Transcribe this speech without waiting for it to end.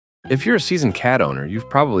If you're a seasoned cat owner, you've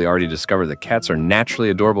probably already discovered that cats are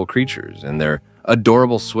naturally adorable creatures, and their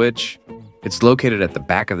adorable switch, it's located at the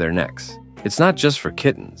back of their necks. It's not just for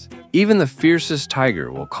kittens. Even the fiercest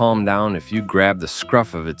tiger will calm down if you grab the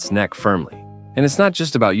scruff of its neck firmly. And it's not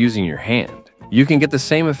just about using your hand. You can get the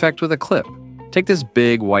same effect with a clip. Take this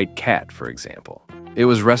big white cat, for example. It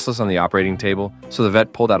was restless on the operating table, so the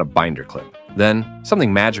vet pulled out a binder clip. Then,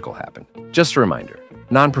 something magical happened. Just a reminder,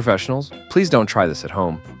 non-professionals, please don't try this at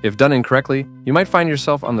home. If done incorrectly, you might find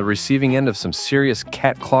yourself on the receiving end of some serious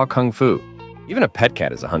cat claw kung fu. Even a pet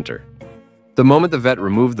cat is a hunter. The moment the vet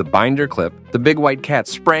removed the binder clip, the big white cat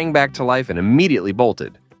sprang back to life and immediately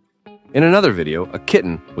bolted. In another video, a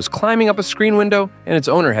kitten was climbing up a screen window and its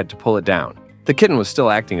owner had to pull it down. The kitten was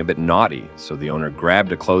still acting a bit naughty, so the owner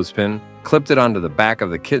grabbed a clothespin, clipped it onto the back of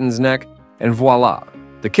the kitten's neck, and voila,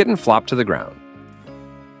 the kitten flopped to the ground.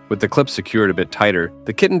 With the clip secured a bit tighter,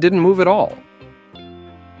 the kitten didn't move at all.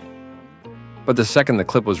 But the second the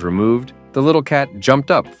clip was removed, the little cat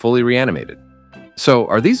jumped up, fully reanimated. So,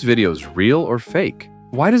 are these videos real or fake?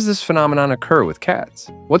 Why does this phenomenon occur with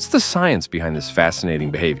cats? What's the science behind this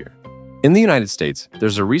fascinating behavior? In the United States,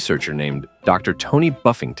 there's a researcher named Dr. Tony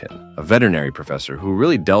Buffington, a veterinary professor who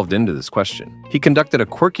really delved into this question. He conducted a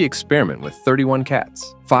quirky experiment with 31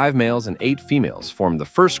 cats. 5 males and 8 females formed the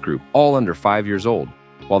first group, all under 5 years old,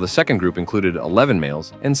 while the second group included 11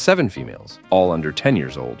 males and 7 females, all under 10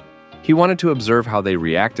 years old. He wanted to observe how they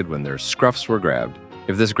reacted when their scruffs were grabbed.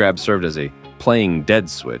 If this grab served as a playing dead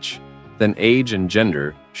switch, then age and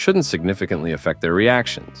gender shouldn't significantly affect their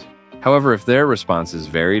reactions. However, if their responses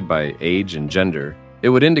varied by age and gender, it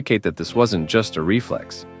would indicate that this wasn't just a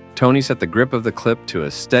reflex. Tony set the grip of the clip to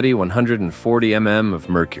a steady 140 mm of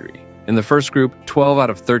mercury. In the first group, 12 out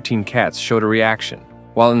of 13 cats showed a reaction,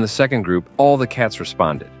 while in the second group, all the cats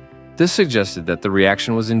responded. This suggested that the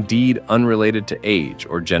reaction was indeed unrelated to age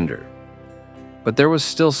or gender. But there was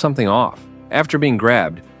still something off. After being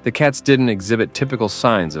grabbed, the cats didn't exhibit typical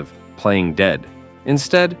signs of playing dead.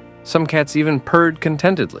 Instead, some cats even purred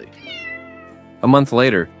contentedly. A month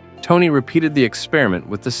later, Tony repeated the experiment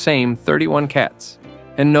with the same 31 cats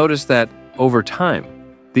and noticed that, over time,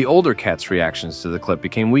 the older cats' reactions to the clip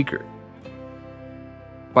became weaker.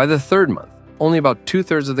 By the third month, only about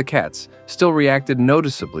 2/3 of the cats still reacted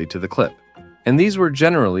noticeably to the clip, and these were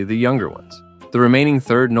generally the younger ones. The remaining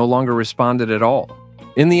third no longer responded at all.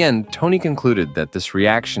 In the end, Tony concluded that this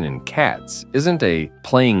reaction in cats isn't a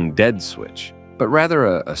playing dead switch, but rather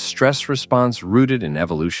a stress response rooted in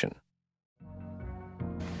evolution.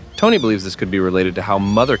 Tony believes this could be related to how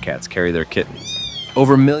mother cats carry their kittens.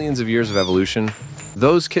 Over millions of years of evolution,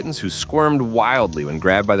 those kittens who squirmed wildly when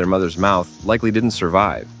grabbed by their mother's mouth likely didn't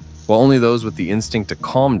survive, while only those with the instinct to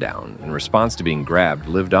calm down in response to being grabbed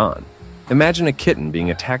lived on. Imagine a kitten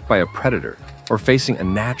being attacked by a predator or facing a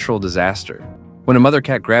natural disaster. When a mother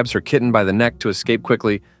cat grabs her kitten by the neck to escape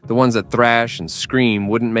quickly, the ones that thrash and scream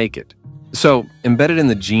wouldn't make it. So, embedded in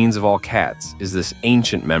the genes of all cats is this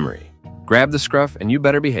ancient memory. Grab the scruff and you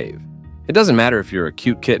better behave. It doesn't matter if you're a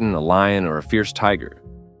cute kitten, a lion, or a fierce tiger.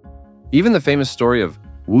 Even the famous story of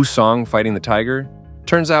Wu Song fighting the tiger,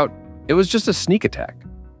 turns out it was just a sneak attack,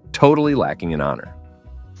 totally lacking in honor.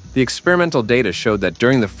 The experimental data showed that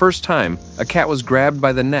during the first time a cat was grabbed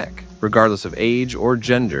by the neck, regardless of age or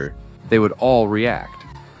gender, they would all react.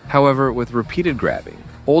 However, with repeated grabbing,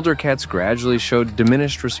 older cats gradually showed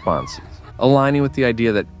diminished responses, aligning with the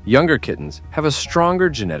idea that younger kittens have a stronger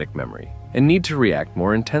genetic memory and need to react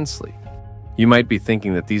more intensely. You might be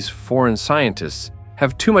thinking that these foreign scientists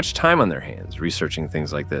have too much time on their hands researching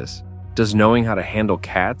things like this. Does knowing how to handle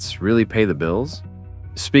cats really pay the bills?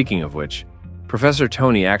 Speaking of which, Professor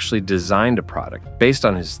Tony actually designed a product based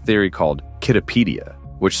on his theory called Kittopedia,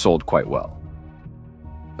 which sold quite well.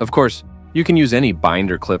 Of course, you can use any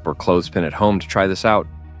binder clip or clothespin at home to try this out.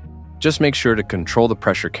 Just make sure to control the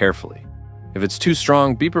pressure carefully. If it's too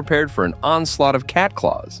strong, be prepared for an onslaught of cat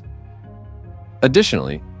claws.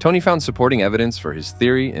 Additionally, Tony found supporting evidence for his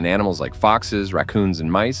theory in animals like foxes, raccoons,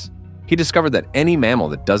 and mice. He discovered that any mammal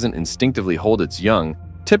that doesn't instinctively hold its young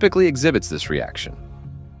typically exhibits this reaction.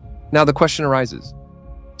 Now the question arises,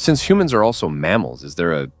 since humans are also mammals, is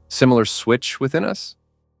there a similar switch within us?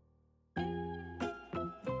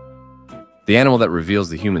 The animal that reveals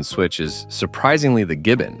the human switch is surprisingly the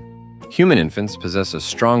gibbon. Human infants possess a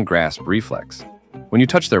strong grasp reflex. When you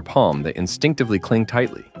touch their palm, they instinctively cling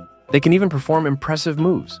tightly. They can even perform impressive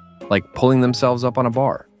moves, like pulling themselves up on a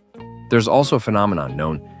bar. There's also a phenomenon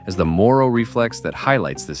known as the Moro reflex that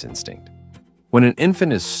highlights this instinct. When an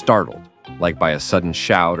infant is startled, like by a sudden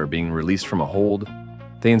shout or being released from a hold,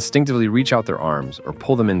 they instinctively reach out their arms or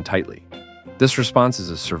pull them in tightly. This response is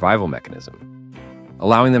a survival mechanism.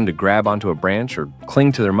 allowing them to grab onto a branch or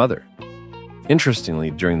cling to their mother.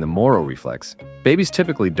 Interestingly, during the Moro reflex, babies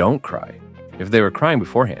typically don't cry. If they were crying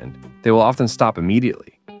beforehand, they will often stop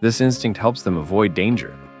immediately. This instinct helps them avoid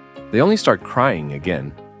danger. They only start crying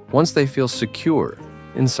again once they feel secure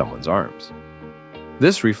in someone's arms.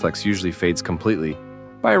 This reflex usually fades completely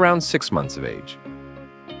by around 6 months of age.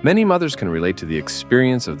 Many mothers can relate to the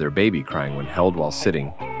experience of their baby crying when held while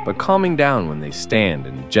sitting, but calming down when they stand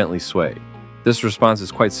and gently sway. This response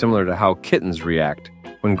is quite similar to how kittens react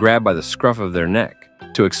when grabbed by the scruff of their neck.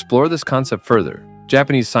 To explore this concept further,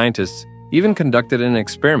 Japanese scientists even conducted an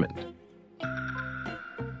experiment.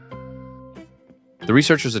 The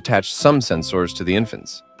researchers attached some sensors to the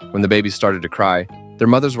infants. When the babies started to cry, their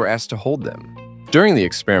mothers were asked to hold them. During the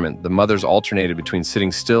experiment, the mothers alternated between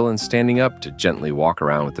sitting still and standing up to gently walk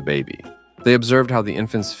around with the baby. They observed how the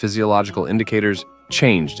infant's physiological indicators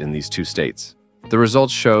changed in these two states. The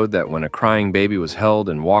results showed that when a crying baby was held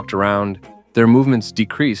and walked around, their movements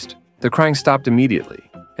decreased, the crying stopped immediately,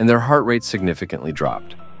 and their heart rate significantly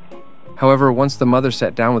dropped. However, once the mother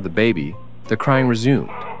sat down with the baby, the crying resumed,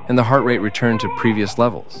 and the heart rate returned to previous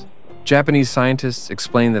levels. Japanese scientists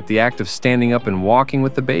explain that the act of standing up and walking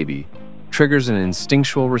with the baby triggers an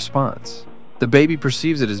instinctual response. The baby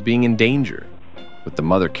perceives it as being in danger, with the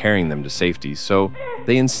mother carrying them to safety, so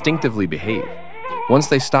they instinctively behave. Once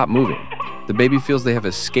they stop moving, the baby feels they have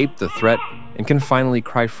escaped the threat and can finally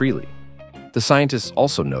cry freely. The scientists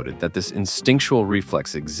also noted that this instinctual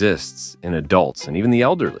reflex exists in adults and even the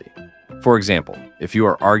elderly. For example, if you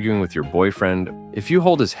are arguing with your boyfriend, if you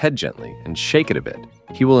hold his head gently and shake it a bit,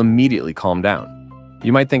 he will immediately calm down.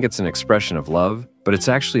 You might think it's an expression of love, but it's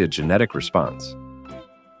actually a genetic response.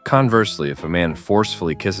 Conversely, if a man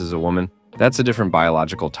forcefully kisses a woman, that's a different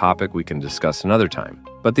biological topic we can discuss another time,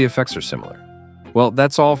 but the effects are similar. Well,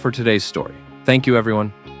 that's all for today's story. Thank you,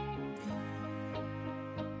 everyone.